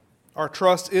Our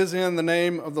trust is in the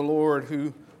name of the Lord,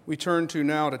 who we turn to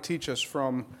now to teach us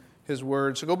from His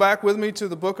Word. So go back with me to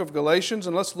the book of Galatians,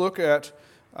 and let's look at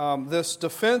this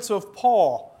defense of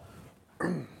Paul.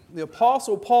 The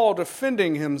Apostle Paul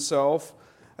defending himself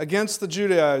against the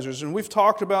Judaizers. And we've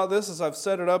talked about this as I've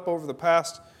set it up over the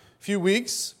past few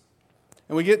weeks.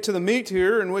 And we get to the meat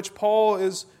here in which Paul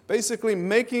is basically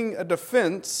making a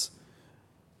defense.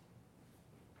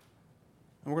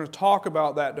 And we're going to talk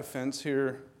about that defense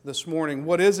here this morning.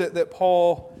 What is it that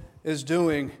Paul is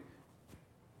doing?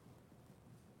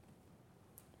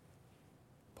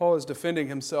 Paul is defending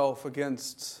himself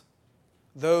against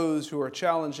those who are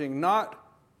challenging not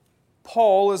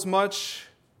Paul as much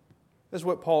as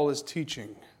what Paul is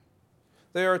teaching.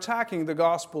 They are attacking the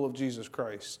gospel of Jesus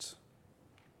Christ.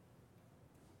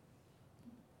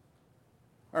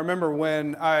 I remember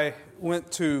when I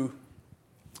went to,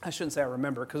 I shouldn't say I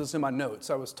remember because it's in my notes.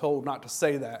 I was told not to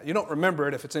say that. You don't remember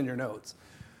it if it's in your notes.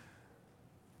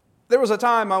 There was a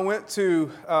time I went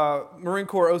to Marine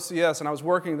Corps OCS, and I was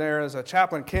working there as a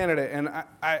chaplain candidate, and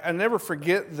I never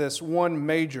forget this one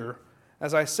major.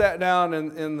 As I sat down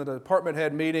in the department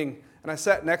head meeting, and I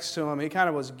sat next to him, he kind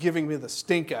of was giving me the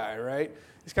stink eye, right?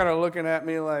 He's kind of looking at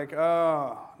me like,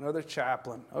 oh, another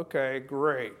chaplain. Okay,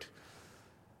 great.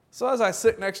 So as I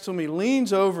sit next to him, he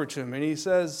leans over to me, and he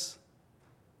says,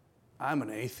 I'm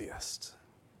an atheist.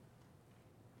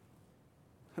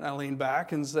 And I leaned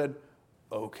back and said,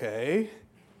 okay.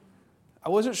 I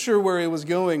wasn't sure where he was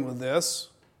going with this.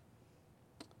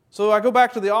 So I go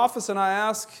back to the office and I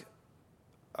ask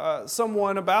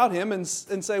someone about him and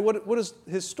say, what is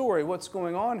his story? What's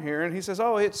going on here? And he says,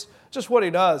 oh, it's just what he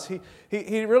does.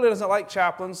 He really doesn't like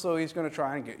chaplains, so he's going to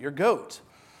try and get your goat.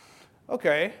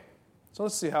 Okay, so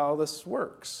let's see how this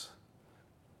works.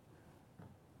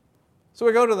 So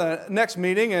we go to the next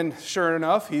meeting, and sure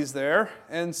enough, he's there.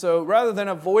 And so rather than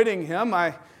avoiding him,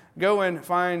 I go and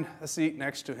find a seat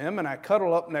next to him, and I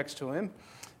cuddle up next to him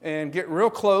and get real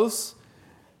close.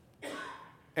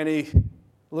 And he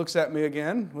looks at me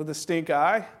again with a stink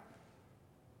eye.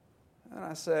 And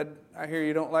I said, I hear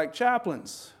you don't like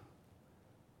chaplains.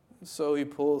 So he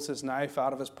pulls his knife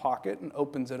out of his pocket and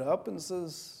opens it up and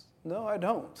says, no, I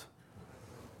don't.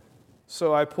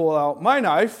 So I pull out my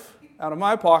knife out of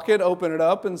my pocket, open it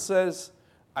up, and says,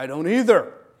 I don't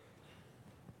either.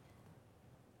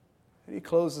 And he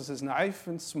closes his knife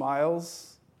and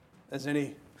smiles, as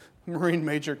any Marine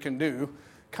major can do.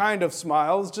 Kind of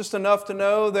smiles, just enough to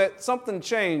know that something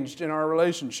changed in our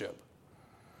relationship.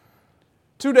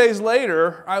 2 days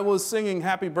later, I was singing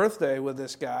Happy Birthday with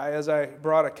this guy as I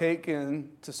brought a cake in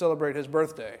to celebrate his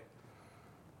birthday.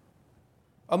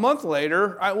 A month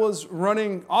later, I was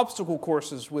running obstacle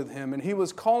courses with him, and he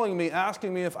was calling me,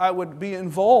 asking me if I would be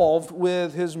involved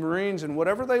with his Marines and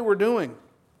whatever they were doing.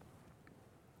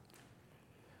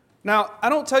 Now, I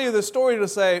don't tell you this story to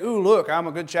say, ooh, look, I'm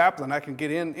a good chaplain, I can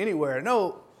get in anywhere.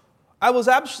 No, I was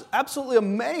absolutely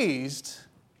amazed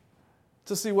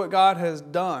to see what God has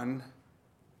done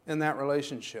in that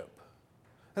relationship.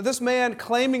 And this man,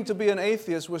 claiming to be an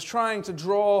atheist, was trying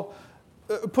to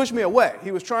push me away.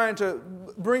 He was trying to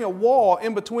bring a wall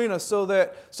in between us so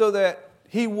that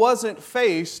he wasn't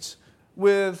faced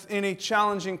with any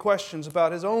challenging questions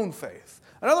about his own faith.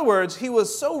 In other words, he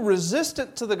was so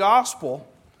resistant to the gospel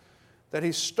that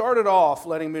he started off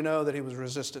letting me know that he was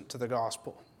resistant to the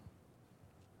gospel.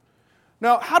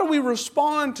 Now, how do we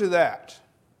respond to that?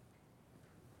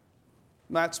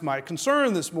 That's my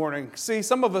concern this morning. See,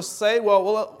 some of us say,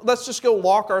 well, let's just go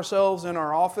lock ourselves in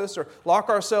our office or lock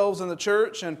ourselves in the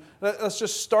church and let's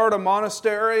just start a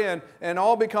monastery and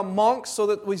all become monks so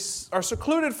that we are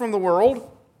secluded from the world.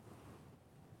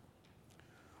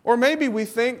 Or maybe we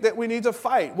think that we need to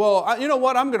fight. Well, you know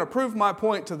what? I'm going to prove my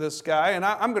point to this guy, and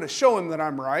I'm going to show him that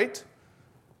I'm right.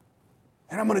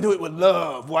 And I'm going to do it with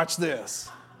love. Watch this.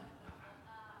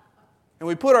 And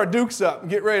we put our dukes up and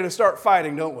get ready to start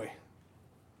fighting, don't we?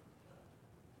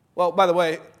 Well, by the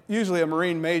way, usually a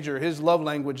Marine major, his love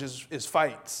language is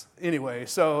fights anyway.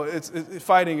 So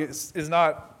fighting is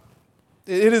not,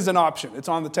 it is an option. It's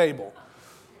on the table.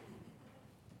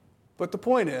 But the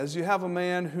point is, you have a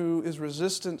man who is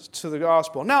resistant to the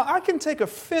gospel. Now, I can take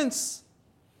offense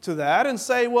to that and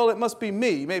say, well, it must be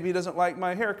me. Maybe he doesn't like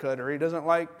my haircut, or he doesn't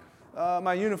like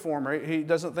my uniform, or he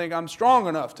doesn't think I'm strong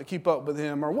enough to keep up with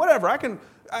him, or whatever. I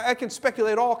can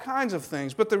speculate all kinds of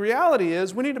things. But the reality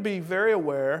is, we need to be very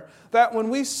aware that when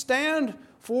we stand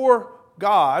for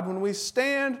God, when we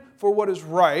stand for what is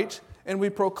right, and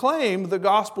we proclaim the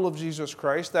gospel of Jesus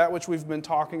Christ, that which we've been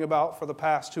talking about for the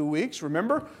past 2 weeks.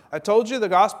 Remember, I told you the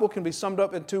gospel can be summed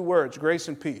up in 2 words, grace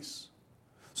and peace.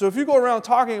 So if you go around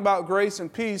talking about grace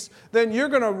and peace, then you're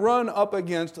going to run up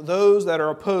against those that are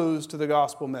opposed to the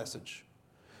gospel message.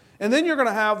 And then you're going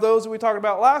to have those that we talked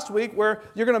about last week where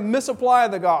you're going to misapply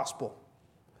the gospel.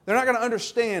 They're not going to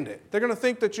understand it. They're going to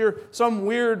think that you're some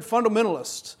weird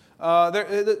fundamentalist.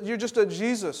 You're just a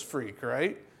Jesus freak,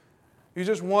 right? You're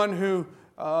just one who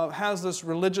has this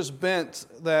religious bent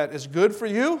that is good for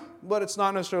you, but it's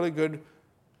not necessarily good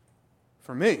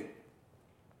for me.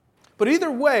 But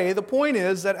either way, the point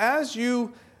is that as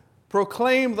you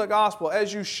proclaim the gospel,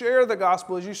 as you share the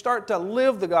gospel, as you start to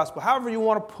live the gospel, however you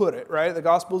want to put it, right? The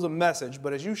gospel is a message,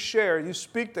 but as you share, you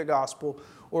speak the gospel,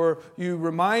 or you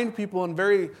remind people in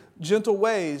very gentle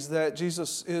ways that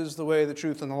Jesus is the way, the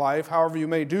truth, and the life, however you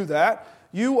may do that,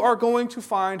 you are going to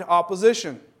find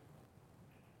opposition.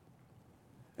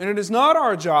 And it is not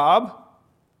our job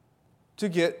to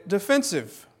get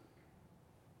defensive.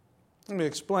 Let me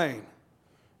explain.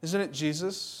 Isn't it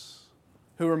Jesus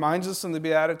who reminds us in the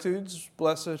Beatitudes,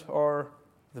 blessed are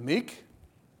the meek?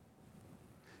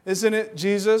 Isn't it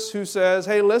Jesus who says,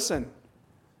 hey, listen,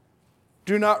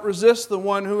 do not resist the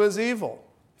one who is evil.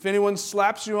 If anyone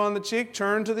slaps you on the cheek,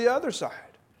 turn to the other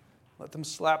side. Let them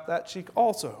slap that cheek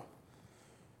also.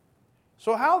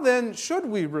 So how then should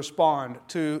we respond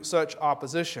to such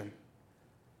opposition?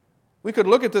 We could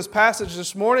look at this passage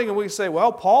this morning and we could say,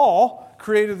 well, Paul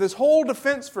created this whole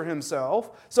defense for himself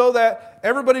so that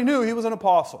everybody knew he was an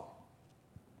apostle.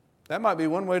 That might be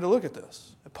one way to look at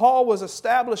this. Paul was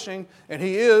establishing, and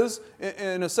he is,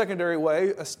 in a secondary way,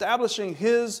 establishing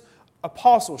his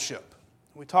apostleship.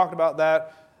 We talked about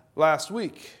that last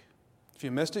week. If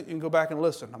you missed it, you can go back and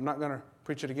listen. I'm not going to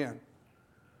preach it again.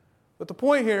 But the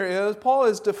point here is Paul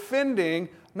is defending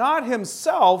not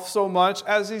himself so much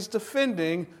as he's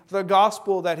defending the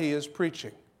gospel that he is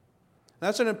preaching.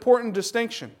 That's an important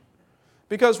distinction.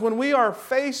 Because when we are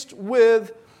faced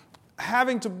with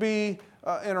having to be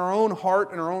in our own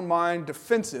heart and our own mind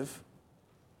defensive,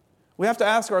 we have to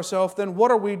ask ourselves then, what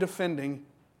are we defending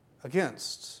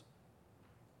against?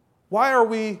 Why are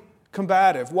we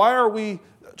combative? Why are we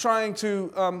trying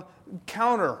to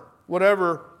counter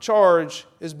whatever charge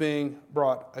is being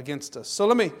brought against us? So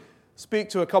let me speak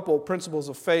to a couple principles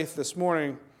of faith this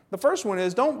morning. The first one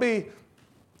is don't be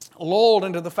lulled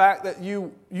into the fact that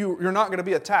you're not going to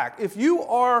be attacked. If you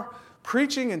are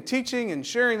preaching and teaching and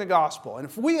sharing the gospel, and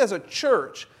if we as a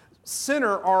church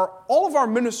center all of our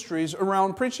ministries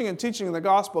around preaching and teaching the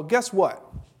gospel, guess what?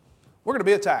 We're going to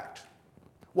be attacked.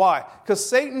 Why? Because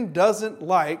Satan doesn't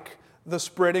like the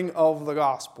spreading of the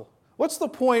gospel. What's the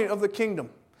point of the kingdom?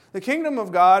 The kingdom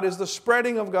of God is the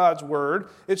spreading of God's word.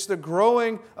 It's the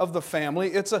growing of the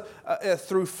family. It's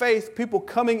through faith, people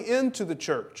coming into the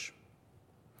church.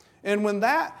 And when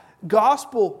that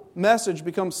gospel message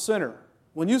becomes center,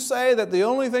 when you say that the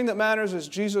only thing that matters is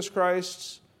Jesus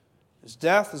Christ, His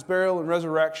death, His burial, and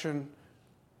resurrection,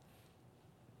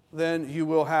 then you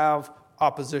will have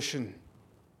opposition.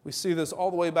 We see this all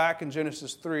the way back in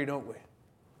Genesis 3, don't we?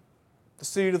 The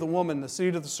seed of the woman, the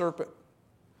seed of the serpent.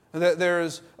 And that there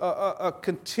is a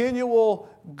continual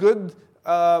good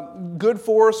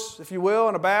force, if you will,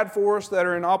 and a bad force that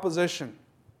are in opposition.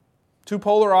 Two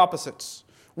polar opposites.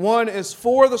 One is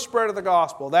for the spread of the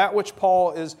gospel, that which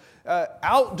Paul is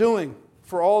outdoing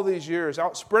for all these years,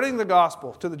 out spreading the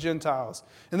gospel to the Gentiles.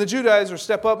 And the Judaizers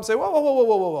step up and say, whoa, whoa, whoa,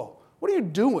 whoa, whoa, whoa. What are you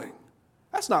doing?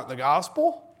 That's not the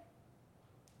gospel.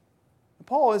 And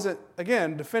Paul isn't,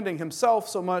 again, defending himself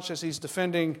so much as he's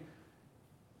defending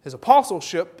his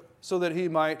apostleship so that he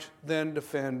might then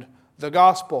defend the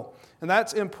gospel. And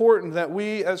that's important that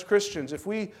we as Christians, if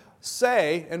we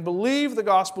say and believe the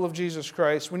gospel of Jesus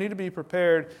Christ, we need to be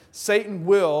prepared. Satan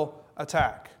will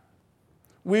attack.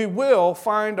 We will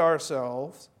find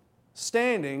ourselves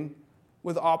standing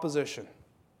with opposition.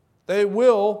 They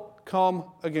will come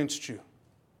against you.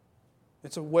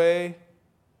 It's a way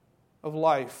of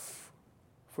life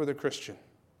for the Christian.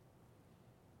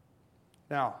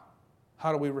 Now,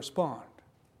 how do we respond?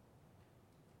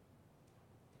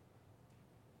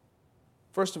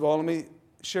 First of all, let me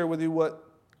share with you what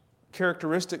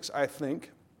characteristics I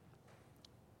think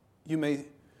you may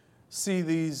see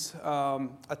these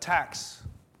attacks.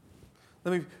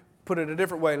 Let me put it a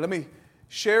different way. Let me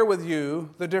share with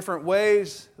you the different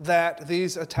ways that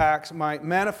these attacks might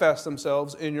manifest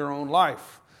themselves in your own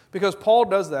life. Because Paul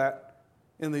does that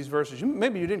in these verses.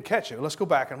 Maybe you didn't catch it. Let's go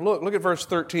back and look. Look at verse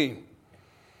 13.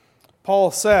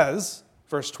 Paul says,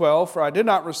 verse 12, "For I did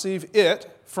not receive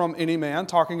it from any man,"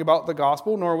 talking about the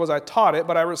gospel, "nor was I taught it,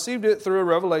 but I received it through a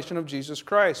revelation of Jesus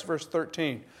Christ." Verse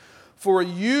 13, "For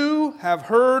you have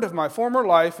heard of my former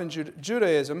life in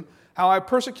Judaism, how I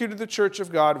persecuted the church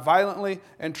of God violently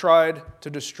and tried to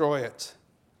destroy it."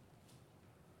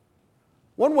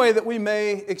 One way that we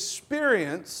may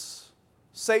experience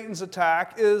Satan's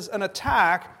attack is an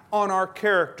attack on our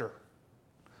character.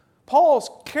 Paul's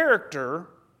character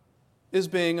is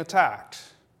being attacked.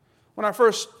 When I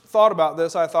first thought about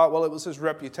this, I thought, well, it was his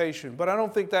reputation. But I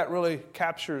don't think that really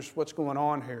captures what's going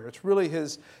on here. It's really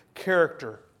his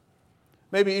character.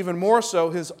 Maybe even more so,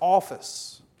 his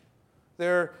office.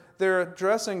 They're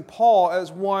addressing Paul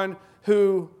as one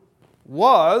who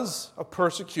was a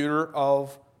persecutor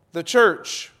of the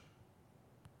church.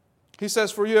 He says,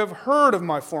 "For you have heard of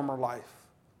my former life."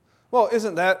 Well,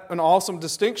 isn't that an awesome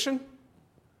distinction?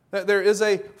 That there is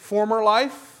a former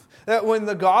life, that when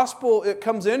the gospel it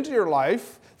comes into your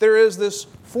life, there is this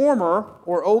former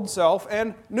or old self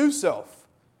and new self.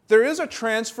 There is a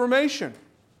transformation.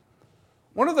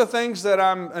 One of the things that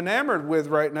I'm enamored with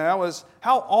right now is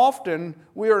how often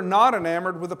we are not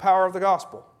enamored with the power of the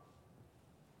gospel.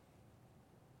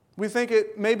 We think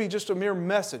it may be just a mere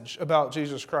message about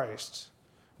Jesus Christ.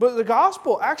 But the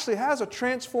gospel actually has a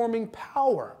transforming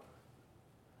power.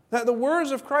 That the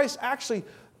words of Christ actually,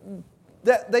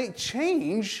 that they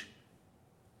change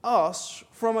us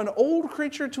from an old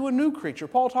creature to a new creature.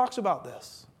 Paul talks about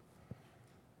this.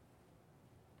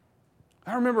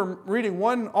 I remember reading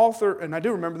one author, and I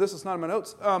do remember this, it's not in my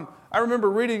notes. I remember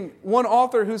reading one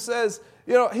author who says,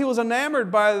 he was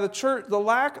enamored by the church, the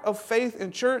lack of faith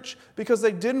in church because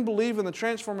they didn't believe in the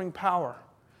transforming power.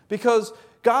 Because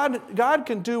God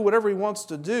can do whatever He wants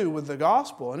to do with the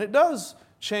gospel, and it does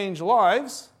change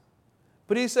lives.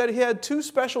 But he said he had two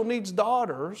special needs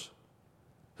daughters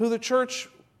who the church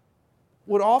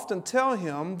would often tell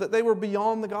him that they were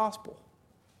beyond the gospel.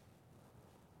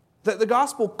 That the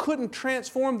gospel couldn't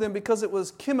transform them because it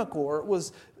was chemical or it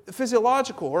was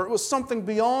physiological or it was something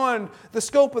beyond the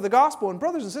scope of the gospel. And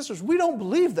brothers and sisters, we don't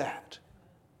believe that.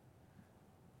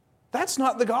 That's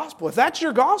not the gospel. If that's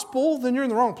your gospel, then you're in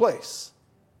the wrong place.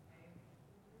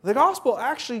 The gospel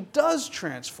actually does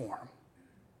transform.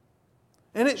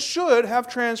 And it should have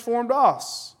transformed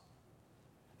us.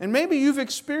 And maybe you've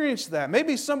experienced that.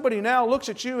 Maybe somebody now looks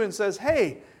at you and says,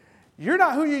 "Hey, you're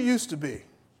not who you used to be."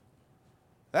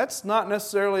 That's not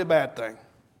necessarily a bad thing.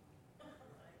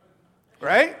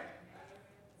 Right?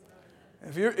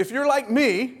 If you're like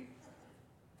me,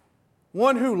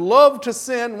 one who loved to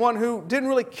sin, one who didn't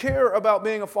really care about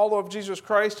being a follower of Jesus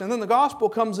Christ, and then the gospel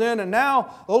comes in, and now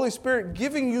the Holy Spirit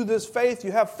giving you this faith,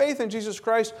 you have faith in Jesus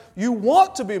Christ, you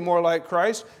want to be more like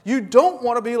Christ, you don't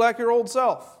want to be like your old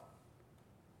self.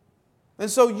 And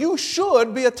so you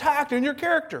should be attacked in your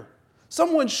character.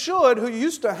 Someone should, who you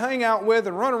used to hang out with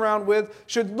and run around with,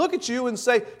 should look at you and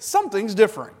say, something's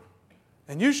different.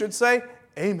 And you should say,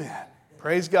 amen.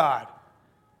 Praise God.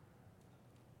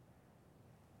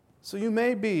 So you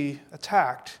may be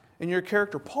attacked in your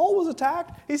character. Paul was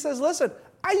attacked. He says, listen,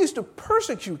 I used to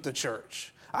persecute the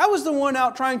church. I was the one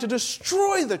out trying to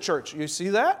destroy the church. You see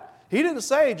that? He didn't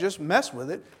say just mess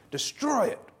with it, destroy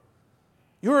it.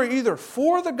 You are either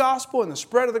for the gospel and the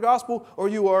spread of the gospel, or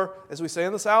you are, as we say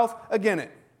in the South, against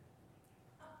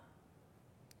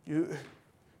it.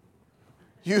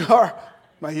 You are,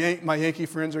 my Yankee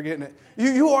friends are getting it.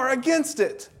 You are against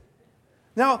it.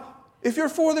 Now, if you're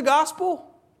for the gospel,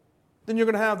 then you're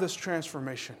going to have this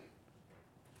transformation.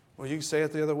 Or you can say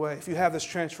it the other way. If you have this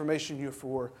transformation, you're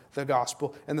for the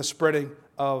gospel and the spreading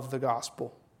of the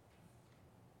gospel.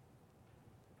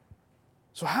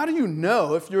 So how do you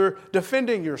know if you're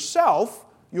defending yourself,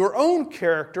 your own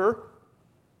character,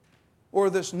 or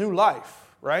this new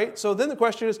life, right? So then the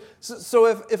question is, so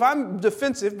if I'm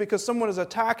defensive because someone is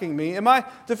attacking me, am I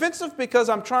defensive because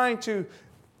I'm trying to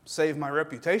save my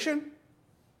reputation,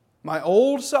 my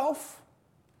old self,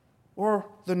 or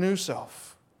the new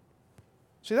self?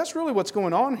 See, that's really what's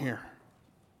going on here.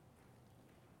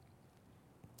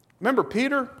 Remember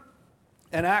Peter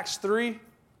in Acts 3?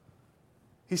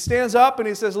 He stands up and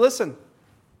he says, listen,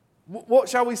 what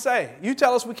shall we say? You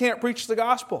tell us we can't preach the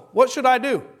gospel. What should I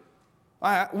do?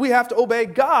 We have to obey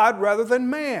God rather than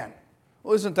man.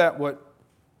 Well, isn't that what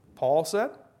Paul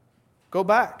said? Go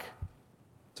back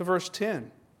to verse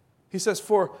 10. He says,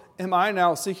 for am I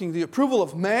now seeking the approval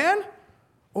of man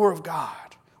or of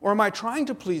God? Or am I trying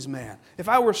to please man? If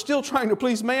I were still trying to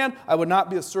please man, I would not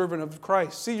be a servant of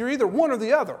Christ. See, you're either one or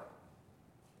the other.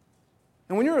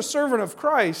 And when you're a servant of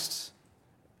Christ,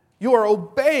 you are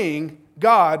obeying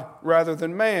God rather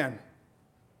than man.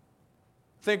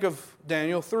 Think of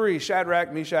Daniel 3,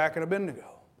 Shadrach, Meshach, and Abednego.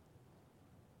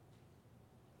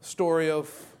 Story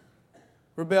of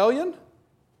rebellion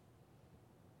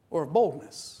or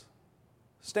boldness,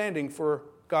 standing for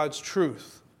God's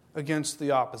truth against the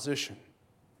opposition.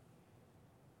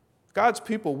 God's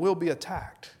people will be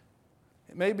attacked.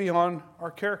 It may be on our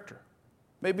character.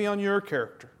 maybe on your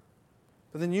character.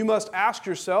 But then you must ask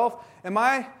yourself, am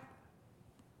I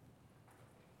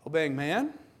obeying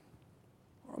man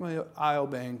or am I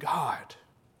obeying God?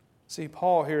 See,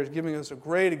 Paul here is giving us a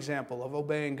great example of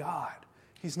obeying God.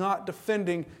 He's not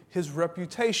defending his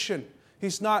reputation.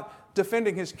 He's not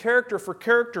defending his character for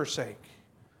character's sake.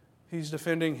 He's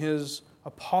defending his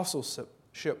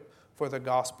apostleship for the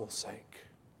gospel's sake.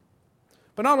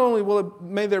 But not only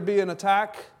may there be an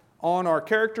attack on our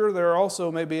character, there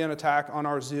also may be an attack on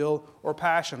our zeal or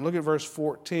passion. Look at verse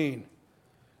 14.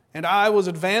 And I was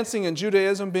advancing in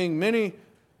Judaism, being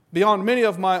beyond many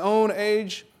of my own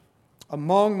age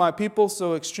among my people,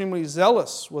 so extremely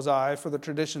zealous was I for the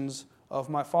traditions of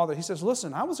my father. He says,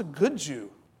 listen, I was a good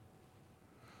Jew.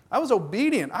 I was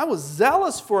obedient. I was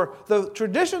zealous for the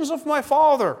traditions of my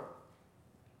father.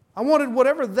 I wanted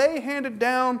whatever they handed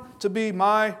down to be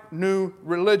my new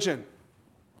religion.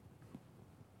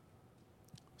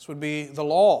 This would be the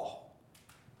law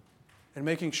and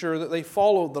making sure that they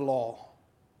followed the law.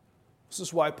 This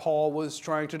is why Paul was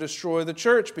trying to destroy the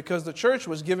church, because the church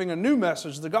was giving a new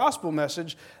message, the gospel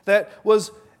message, that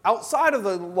was outside of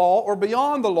the law or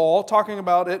beyond the law, talking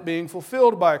about it being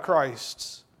fulfilled by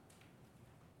Christ.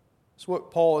 That's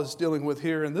what Paul is dealing with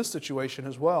here in this situation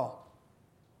as well.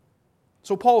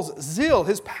 So Paul's zeal,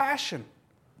 his passion,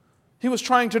 he was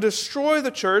trying to destroy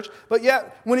the church, but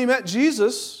yet when he met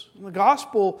Jesus, the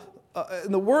gospel,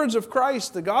 in the words of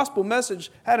Christ, the gospel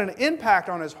message had an impact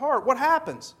on his heart. What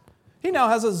happens? He now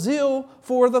has a zeal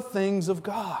for the things of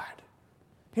God.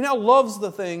 He now loves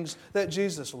the things that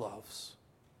Jesus loves.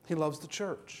 He loves the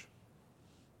church.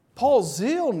 Paul's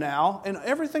zeal now, in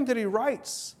everything that he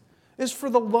writes, is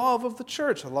for the love of the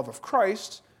church, the love of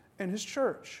Christ and His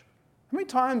church. How many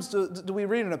times do we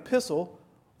read an epistle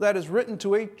that is written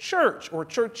to a church or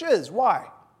churches? Why?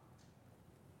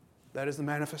 That is the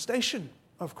manifestation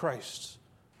of Christ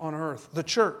on earth, the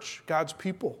church, God's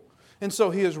people. And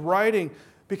so he is writing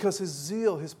because his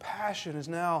zeal, his passion is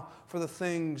now for the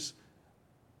things,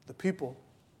 the people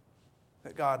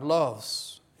that God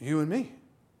loves, you and me.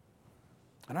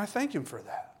 And I thank Him for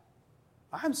that.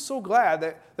 I'm so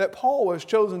glad that Paul was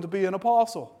chosen to be an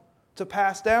apostle, to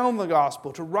pass down the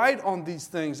gospel, to write on these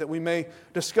things that we may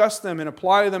discuss them and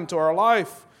apply them to our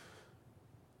life.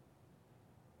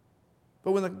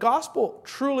 But when the gospel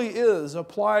truly is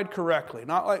applied correctly,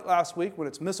 not like last week when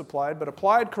it's misapplied, but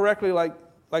applied correctly like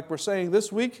we're saying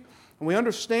this week, and we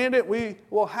understand it, we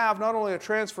will have not only a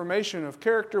transformation of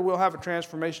character, we'll have a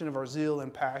transformation of our zeal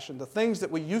and passion. The things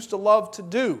that we used to love to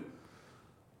do,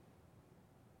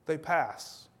 they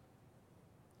pass.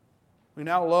 We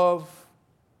now love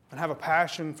and have a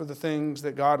passion for the things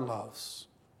that God loves.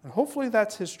 And hopefully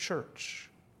that's His church,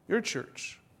 your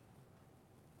church.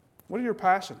 What are your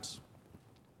passions?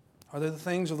 Are they the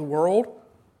things of the world?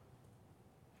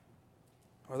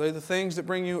 Are they the things that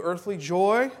bring you earthly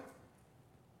joy,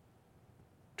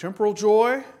 temporal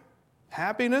joy,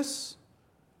 happiness?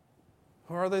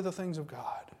 Or are they the things of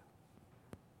God?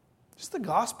 Is the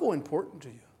gospel important to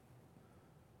you?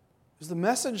 Is the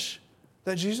message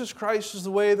that Jesus Christ is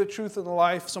the way, the truth, and the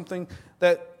life something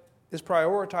that is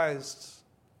prioritized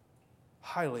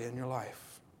highly in your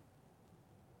life?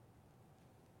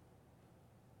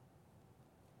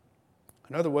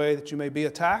 Another way that you may be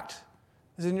attacked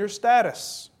is in your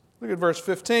status. Look at verse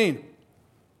 15.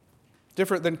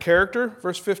 Different than character,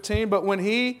 verse 15. But when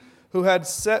He who had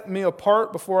set me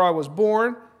apart before I was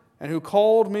born and who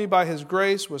called me by His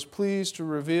grace was pleased to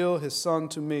reveal His Son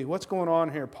to me. What's going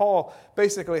on here? Paul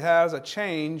basically has a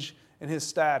change in his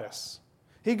status.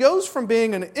 He goes from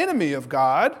being an enemy of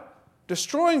God,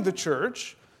 destroying the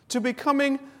church, to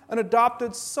becoming an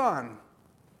adopted son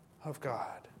of God.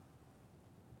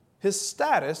 His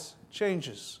status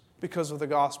changes because of the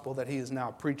gospel that he is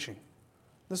now preaching.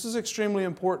 This is extremely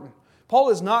important. Paul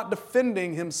is not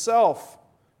defending himself.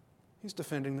 He's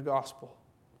defending the gospel.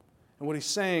 And what he's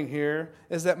saying here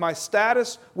is that my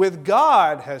status with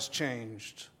God has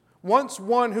changed. Once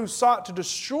one who sought to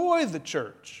destroy the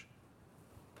church,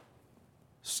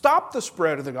 stop the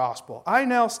spread of the gospel, I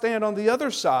now stand on the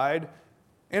other side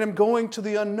and am going to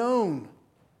the unknown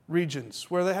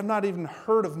regions where they have not even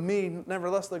heard of me,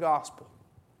 nevertheless the gospel.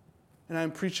 And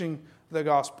I'm preaching the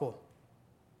gospel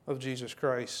of Jesus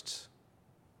Christ.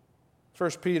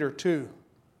 1 Peter 2,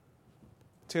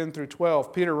 10 through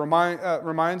 12. Peter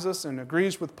reminds us and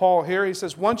agrees with Paul here. He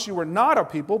says, once you were not a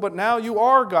people, but now you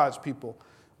are God's people.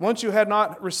 Once you had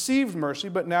not received mercy,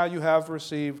 but now you have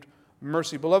received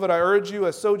mercy. Beloved, I urge you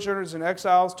as sojourners and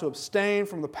exiles to abstain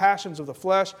from the passions of the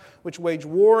flesh, which wage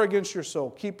war against your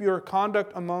soul. Keep your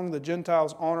conduct among the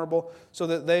Gentiles honorable, so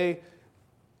that they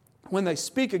when they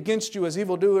speak against you as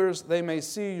evildoers, they may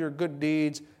see your good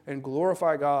deeds and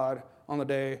glorify God on the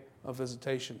day of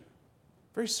visitation.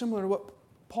 Very similar to what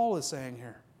Paul is saying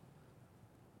here.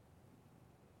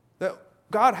 That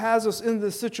God has us in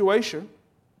this situation,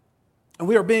 and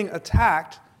we are being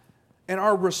attacked, and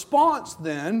our response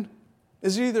then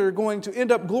is either going to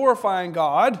end up glorifying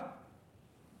God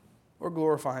or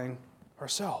glorifying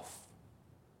ourselves.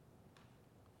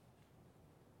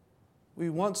 We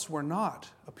once were not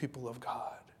a people of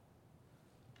God.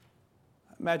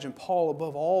 Imagine Paul,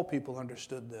 above all people,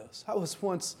 understood this. I was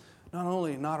once not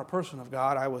only not a person of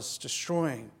God, I was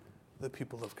destroying the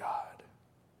people of God.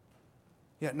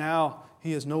 Yet now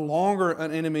he is no longer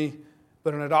an enemy,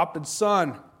 but an adopted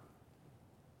son.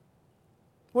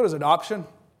 What is adoption?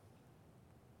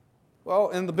 Well,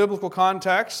 in the biblical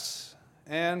context,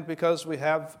 and because we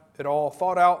have it all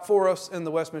thought out for us in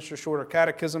the Westminster Shorter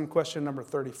Catechism, question number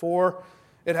 34,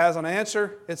 it has an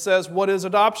answer. It says, what is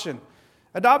adoption?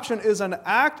 Adoption is an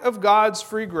act of God's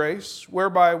free grace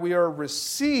whereby we are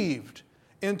received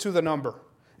into the number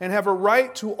and have a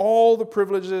right to all the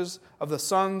privileges of the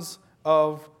sons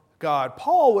of God.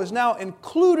 Paul was now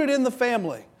included in the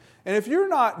family. And if you're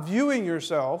not viewing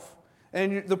yourself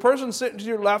and the person sitting to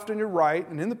your left and your right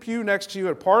and in the pew next to you,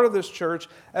 a part of this church,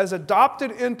 as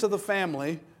adopted into the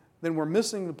family, then we're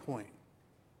missing the point.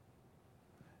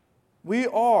 We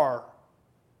are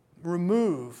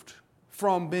removed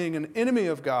from being an enemy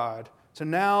of God to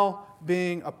now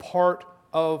being a part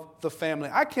of the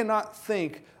family. I cannot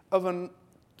think of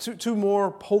two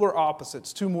more polar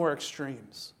opposites, two more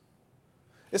extremes.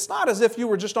 It's not as if you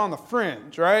were just on the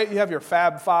fringe, right? You have your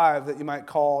Fab Five that you might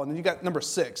call, and then you got number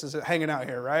 6 is hanging out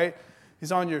here, right?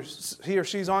 He or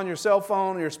she's on your cell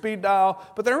phone or your speed dial,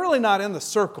 but they're really not in the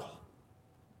circle.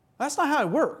 That's not how it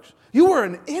works. You were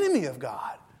an enemy of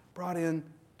God, brought in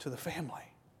to the family.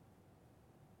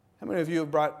 How many of you have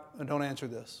brought, and don't answer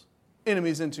this,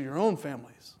 enemies into your own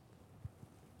families?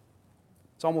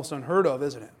 It's almost unheard of,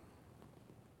 isn't it?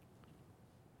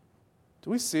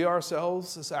 Do we see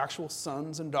ourselves as actual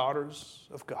sons and daughters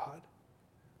of God,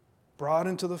 brought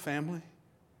into the family,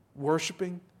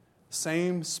 worshiping,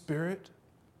 same Spirit,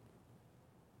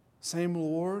 same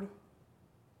Lord,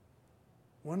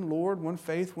 one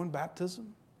faith, one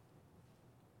baptism?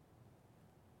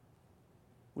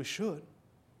 We should.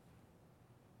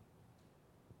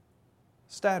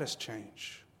 Status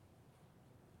change.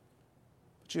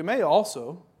 But you may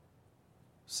also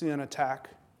see an attack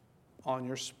on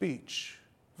your speech.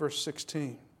 Verse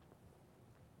 16.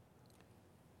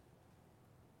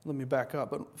 Let me back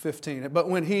up, but 15. But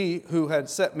when he who had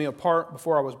set me apart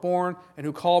before I was born and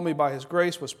who called me by his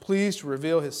grace was pleased to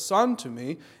reveal his Son to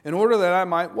me in order that I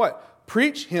might, what?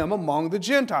 Preach him among the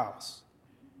Gentiles.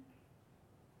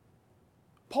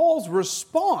 Paul's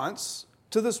response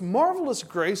to this marvelous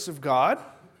grace of God,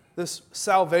 this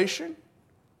salvation,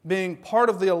 being part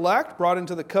of the elect, brought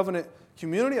into the covenant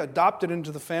community, adopted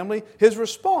into the family, his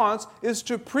response is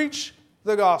to preach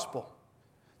the gospel,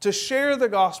 to share the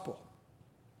gospel.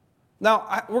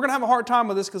 Now, we're going to have a hard time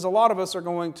with this because a lot of us are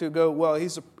going to go, well,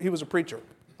 he was a preacher.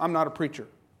 I'm not a preacher.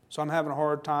 So I'm having a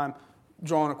hard time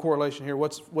drawing a correlation here.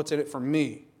 What's in it for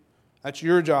me? That's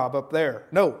your job up there.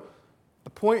 No. The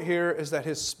point here is that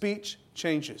his speech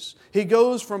changes. He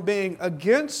goes from being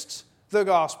against the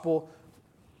gospel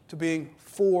to being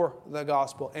for the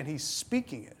gospel, and he's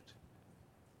speaking it.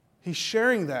 He's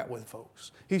sharing that with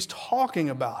folks. He's talking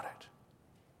about it.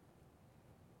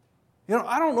 You know,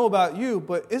 I don't know about you,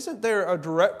 but isn't there a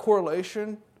direct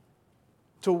correlation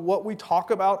to what we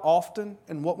talk about often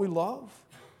and what we love?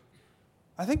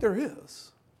 I think there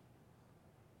is.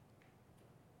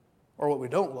 Or what we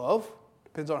don't love.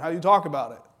 Depends on how you talk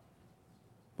about it.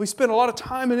 We spend a lot of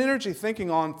time and energy thinking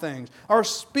on things. Our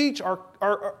speech,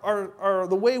 our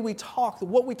the way we talk,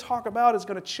 what we talk about is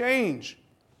going to change.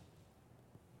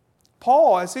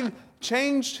 Paul, as he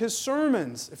changed his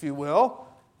sermons, if you will,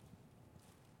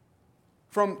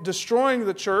 from destroying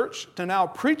the church to now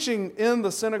preaching in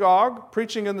the synagogue,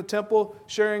 preaching in the temple,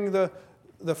 sharing the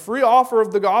free offer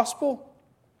of the gospel,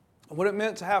 what it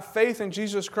meant to have faith in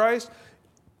Jesus Christ,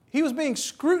 he was being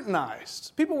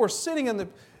scrutinized. People were sitting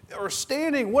or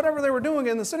standing, whatever they were doing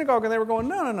in the synagogue, and they were going,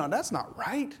 no, that's not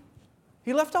right.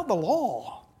 He left out the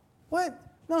law. What?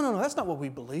 No, that's not what we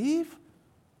believe.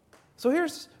 So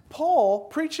here's Paul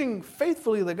preaching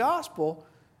faithfully the gospel,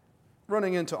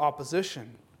 running into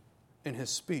opposition in his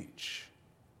speech.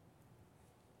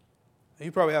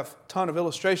 You probably have a ton of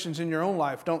illustrations in your own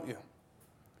life, don't you?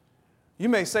 You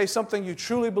may say something you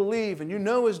truly believe and you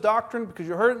know is doctrine because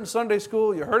you heard it in Sunday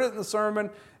school, you heard it in the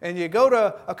sermon, and you go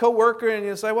to a coworker and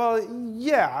you say, well,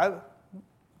 yeah,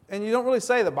 and you don't really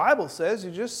say the Bible says,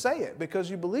 you just say it because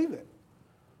you believe it.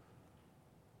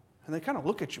 And they kind of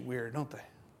look at you weird, don't they?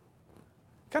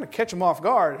 Kind of catch them off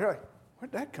guard. You're like,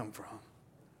 where'd that come from?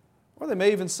 Or they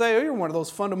may even say, oh, you're one of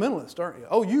those fundamentalists, aren't you?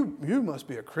 Oh, you must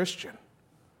be a Christian.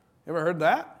 You ever heard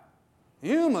that?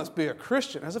 You must be a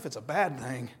Christian, as if it's a bad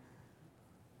thing.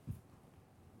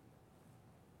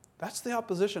 That's the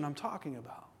opposition I'm talking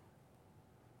about.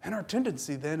 And our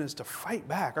tendency then is to fight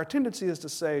back. Our tendency is to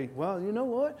say, well, you know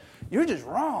what? You're just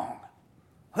wrong.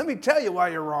 Let me tell you why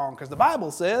you're wrong. Because the Bible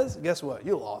says, guess what?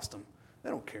 You lost them. They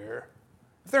don't care.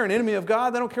 If they're an enemy of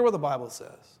God, they don't care what the Bible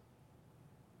says.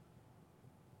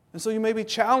 And so you may be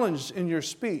challenged in your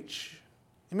speech.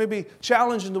 You may be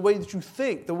challenged in the way that you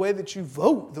think, the way that you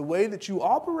vote, the way that you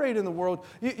operate in the world.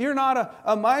 You're not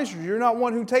a miser. You're not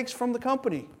one who takes from the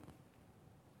company.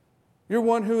 You're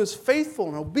one who is faithful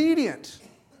and obedient.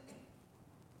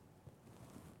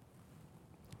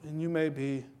 And you may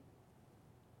be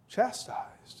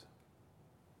chastised.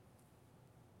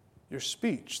 Your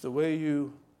speech, the way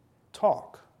you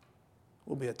talk,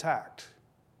 will be attacked.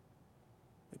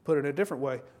 You put it a different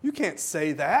way. You can't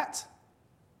say that.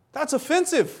 That's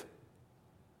offensive.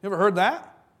 You ever heard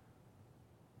that?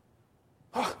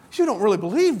 Oh, you don't really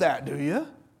believe that, do you?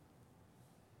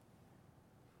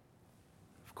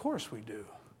 Of course we do.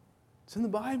 It's in the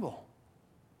Bible.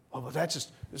 Oh, but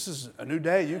this is a new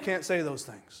day. You can't say those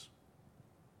things.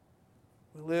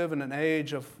 We live in an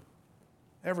age of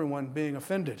everyone being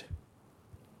offended.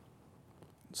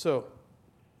 So,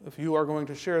 if you are going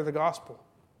to share the gospel,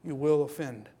 you will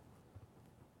offend.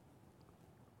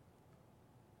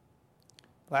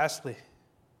 Lastly,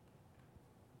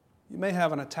 you may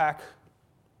have an attack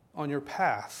on your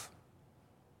path.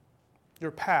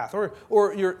 Your path,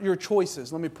 or your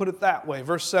choices. Let me put it that way.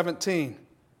 Verse 17.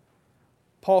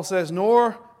 Paul says,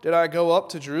 "Nor did I go up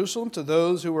to Jerusalem to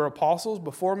those who were apostles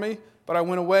before me, but I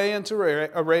went away into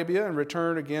Arabia and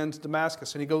returned again to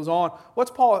Damascus." And he goes on. What's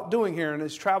Paul doing here in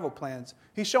his travel plans?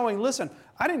 He's showing, listen,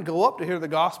 I didn't go up to hear the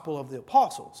gospel of the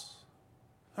apostles.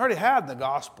 I already had the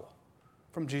gospel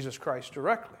from Jesus Christ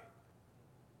directly.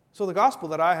 So the gospel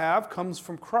that I have comes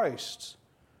from Christ,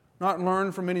 not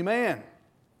learned from any man.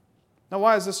 Now,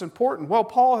 why is this important? Well,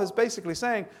 Paul is basically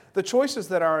saying the choices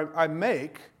that I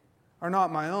make are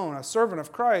not my own. A servant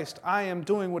of Christ, I am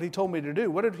doing what he told me to do.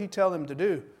 What did he tell him to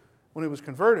do when he was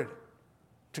converted?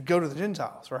 To go to the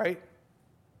Gentiles, right?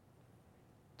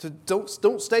 To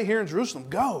don't stay here in Jerusalem.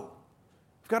 Go.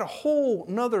 I've got a whole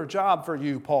nother job for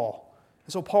you, Paul.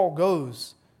 And so Paul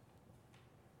goes.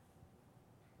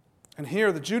 And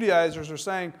here the Judaizers are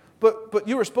saying, but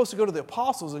you were supposed to go to the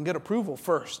apostles and get approval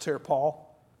first here, Paul.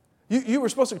 You were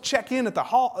supposed to check in at the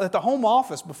home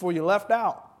office before you left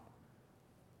out.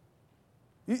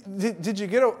 Did you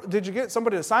get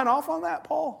somebody to sign off on that,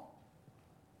 Paul?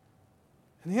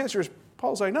 And the answer is,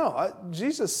 Paul's like, no,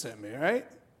 Jesus sent me, right?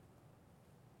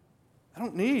 I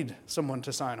don't need someone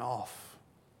to sign off.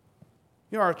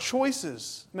 Our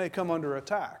choices may come under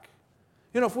attack.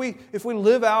 If we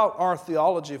live out our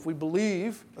theology, if we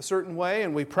believe a certain way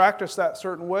and we practice that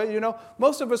certain way,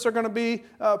 most of us are going to be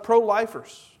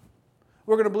pro-lifers.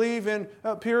 We're going to believe in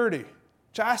purity,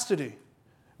 chastity.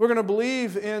 We're going to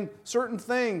believe in certain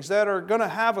things that are going to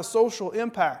have a social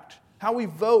impact. How we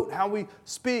vote, how we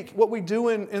speak, what we do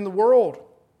in the world.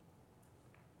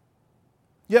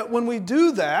 Yet when we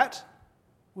do that,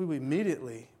 we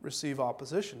immediately receive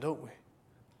opposition, don't we?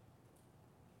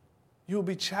 You will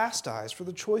be chastised for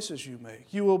the choices you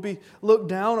make. You will be looked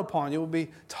down upon. You will be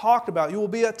talked about. You will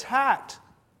be attacked.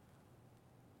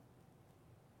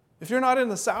 If you're not in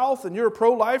the South and you're a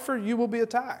pro-lifer, you will be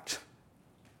attacked.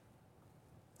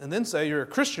 And then say you're a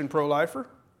Christian pro-lifer,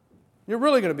 you're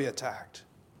really going to be attacked.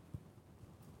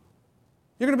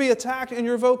 You're going to be attacked in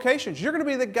your vocations. You're going to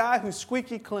be the guy who's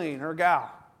squeaky clean or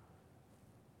gal.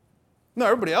 No,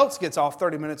 everybody else gets off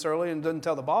 30 minutes early and doesn't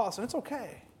tell the boss, and it's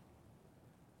okay.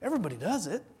 Everybody does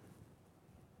it.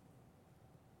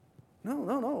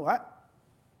 No.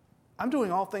 I'm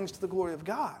doing all things to the glory of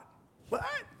God. What?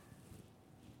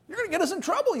 You're going to get us in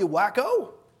trouble, you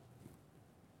wacko.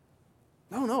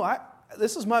 No,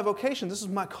 this is my vocation. This is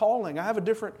my calling. I have a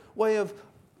different way of,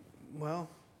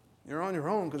 you're on your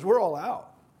own because we're all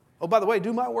out. Oh, by the way,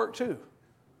 do my work too.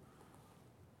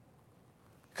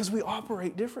 Because we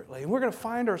operate differently. And we're going to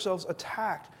find ourselves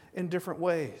attacked in different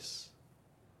ways.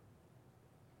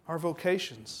 Our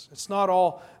vocations. It's not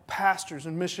all pastors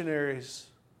and missionaries.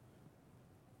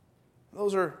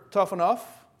 Those are tough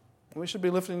enough. We should be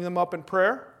lifting them up in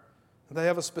prayer. They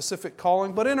have a specific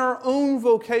calling. But in our own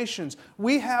vocations,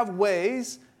 we have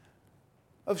ways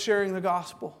of sharing the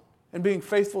gospel. and being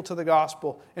faithful to the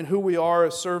gospel and who we are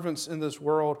as servants in this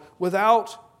world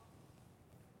without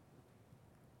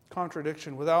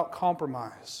contradiction, without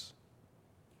compromise.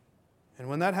 And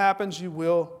when that happens, you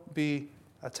will be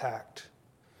attacked.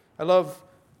 I love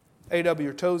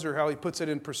A.W. Tozer, how he puts it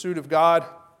in Pursuit of God.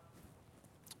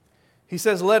 He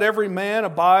says, "Let every man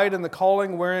abide in the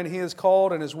calling wherein he is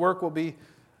called, and his work will be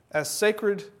as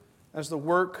sacred as the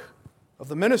work of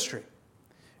the ministry.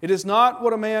 It is not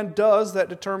what a man does that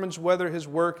determines whether his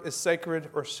work is sacred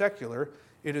or secular.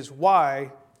 It is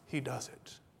why he does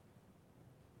it."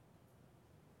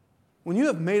 When you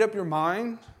have made up your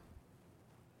mind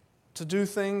to do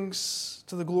things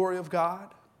to the glory of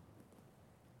God,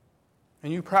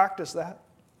 and you practice that,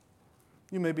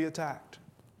 you may be attacked.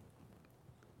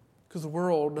 Because the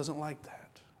world doesn't like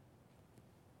that.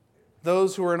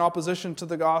 Those who are in opposition to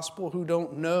the gospel, who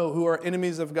don't know, who are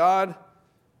enemies of God,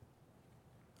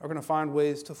 are going to find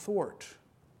ways to thwart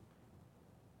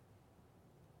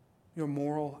your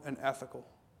moral and ethical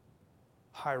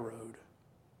high road.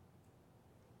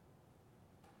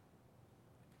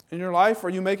 In your life, are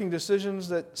you making decisions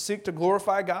that seek to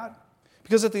glorify God?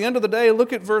 Because at the end of the day,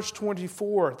 look at verse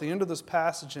 24, at the end of this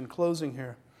passage in closing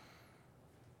here.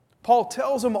 Paul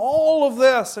tells them all of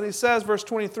this, and he says, verse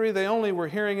 23, they only were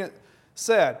hearing it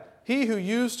said, "He who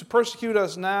used to persecute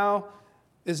us now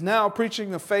is now preaching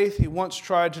the faith he once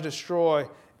tried to destroy,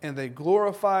 and they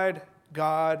glorified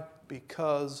God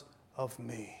because of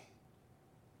me."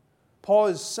 Paul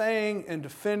is saying and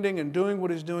defending and doing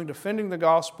what he's doing, defending the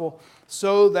gospel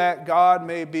so that God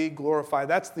may be glorified.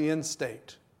 That's the end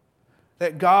state.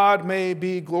 That God may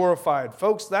be glorified.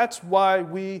 Folks, that's why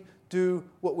we do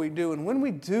what we do. And when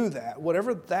we do that,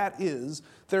 whatever that is,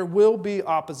 there will be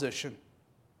opposition.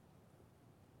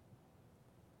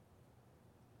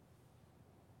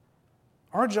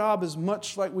 Our job is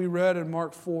much like we read in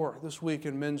Mark 4 this week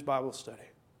in men's Bible study.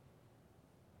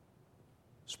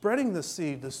 Spreading the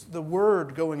seed, the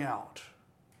word going out.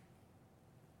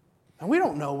 And we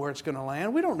don't know where it's going to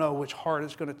land. We don't know which heart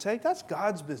it's going to take. That's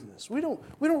God's business. We don't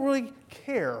really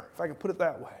care, if I can put it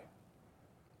that way.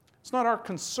 It's not our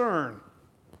concern.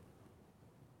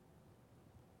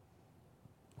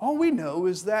 All we know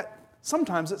is that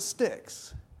sometimes it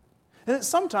sticks. And that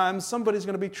sometimes somebody's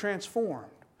going to be transformed.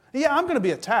 Yeah, I'm going to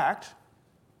be attacked.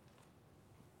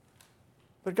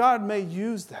 But God may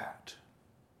use that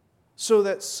so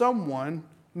that someone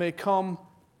may come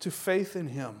to faith in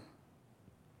Him.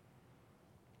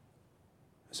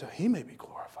 So He may be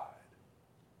glorified.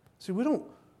 See, we don't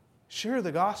share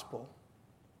the gospel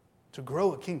to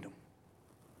grow a kingdom.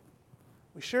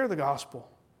 We share the gospel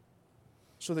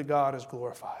so that God is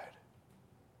glorified.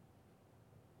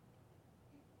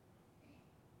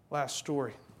 Last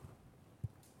story.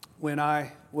 When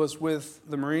I was with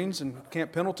the Marines in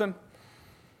Camp Pendleton,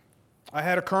 I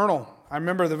had a colonel. I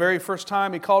remember the very first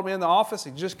time he called me in the office.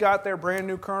 He just got there, brand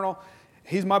new colonel.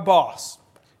 He's my boss.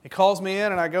 He calls me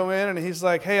in and I go in and he's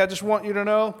like, "Hey, I just want you to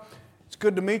know, it's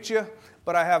good to meet you,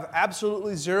 but I have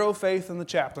absolutely zero faith in the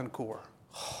chaplain corps."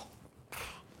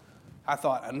 I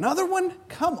thought, another one?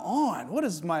 Come on. What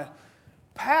is my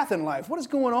path in life? What is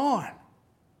going on?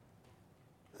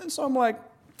 And so I'm like,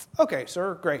 "Okay,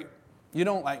 sir, great. You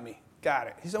don't like me. Got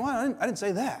it." He said, "Well, I didn't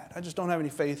say that. I just don't have any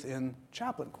faith in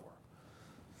chaplain corps."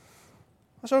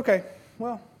 I said, "Okay,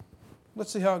 well,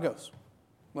 let's see how it goes.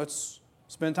 Let's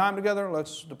spend time together.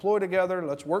 Let's deploy together.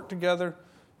 Let's work together.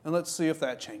 And let's see if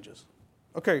that changes."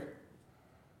 Okay.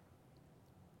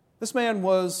 This man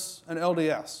was an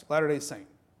LDS, Latter-day Saint,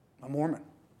 a Mormon.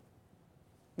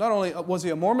 Not only was he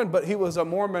a Mormon, but he was a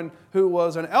Mormon who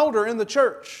was an elder in the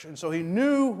church. And so he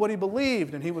knew what he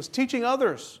believed, and he was teaching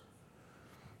others.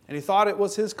 And he thought it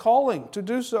was his calling to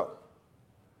do so.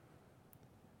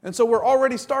 And so we're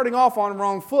already starting off on the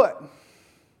wrong foot.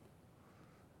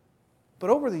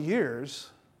 But over the years,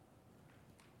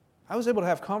 I was able to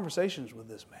have conversations with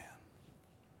this man.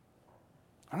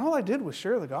 And all I did was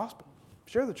share the gospel,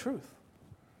 share the truth.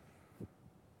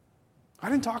 I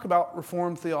didn't talk about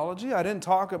Reformed theology. I didn't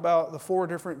talk about the 4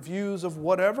 different views of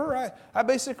whatever. I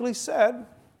basically said,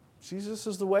 Jesus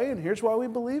is the way, and here's why we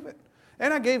believe it.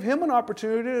 And I gave him an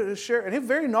opportunity to share, and a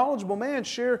very knowledgeable man,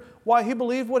 share why he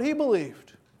believed what he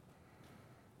believed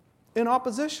in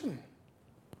opposition.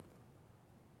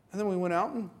 And then we went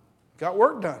out and got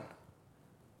work done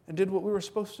and did what we were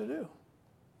supposed to do.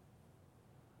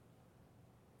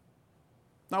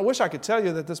 Now, I wish I could tell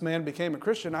you that this man became a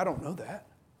Christian. I don't know that.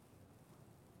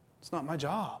 It's not my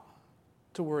job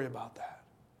to worry about that.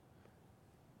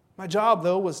 My job,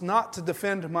 though, was not to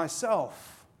defend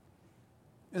myself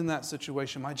in that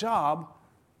situation. My job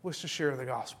was to share the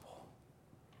gospel,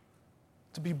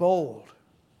 to be bold,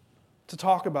 to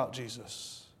talk about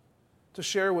Jesus, to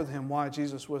share with him why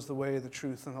Jesus was the way, the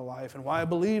truth, and the life, and why I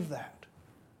believe that,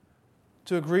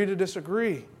 to agree to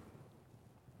disagree,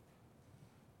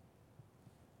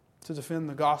 to defend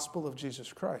the gospel of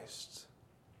Jesus Christ,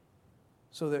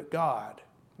 so that God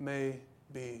may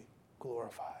be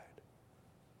glorified.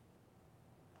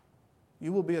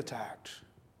 You will be attacked,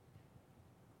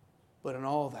 but in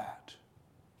all that,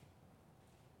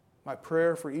 my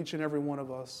prayer for each and every one of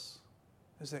us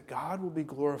is that God will be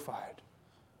glorified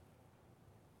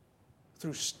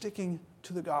through sticking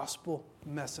to the gospel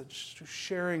message, through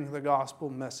sharing the gospel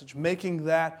message, making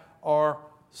that our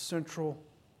central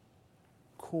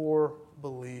core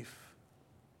belief.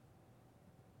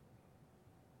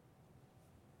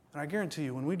 And I guarantee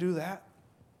you, when we do that,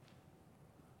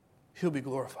 He'll be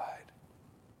glorified.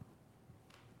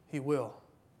 He will.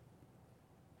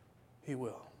 He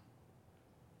will.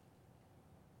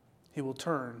 He will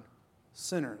turn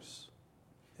sinners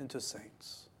into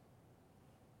saints.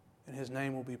 And His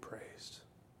name will be praised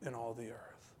in all the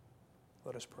earth.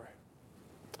 Let us pray.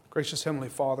 Gracious Heavenly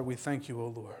Father, we thank you, O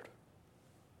Lord.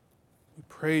 We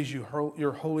praise you,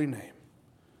 your holy name,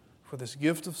 for this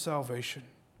gift of salvation.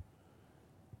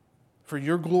 For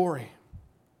your glory,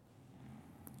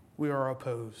 we are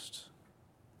opposed.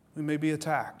 We may be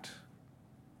attacked.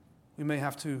 We may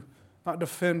have to not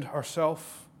defend ourselves,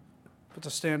 but to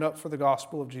stand up for the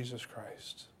gospel of Jesus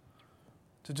Christ.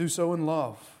 To do so in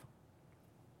love.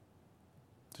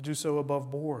 To do so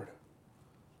above board.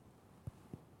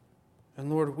 And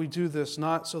Lord, we do this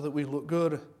not so that we look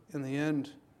good in the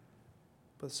end,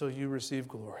 but so you receive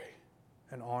glory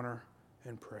and honor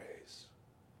and praise.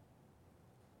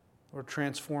 Lord,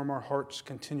 transform our hearts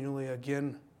continually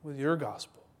again with your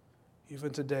gospel.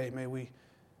 Even today, may we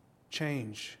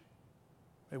change.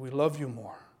 May we love you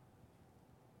more.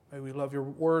 May we love your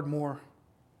word more.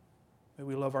 May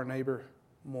we love our neighbor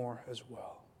more as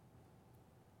well.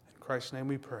 In Christ's name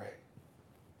we pray.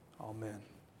 Amen.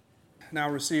 Now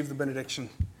receive the benediction.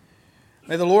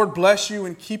 May the Lord bless you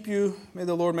and keep you. May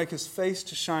the Lord make his face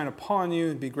to shine upon you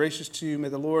and be gracious to you. May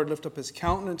the Lord lift up his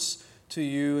countenance to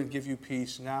you and give you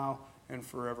peace now and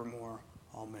forevermore.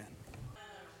 Amen.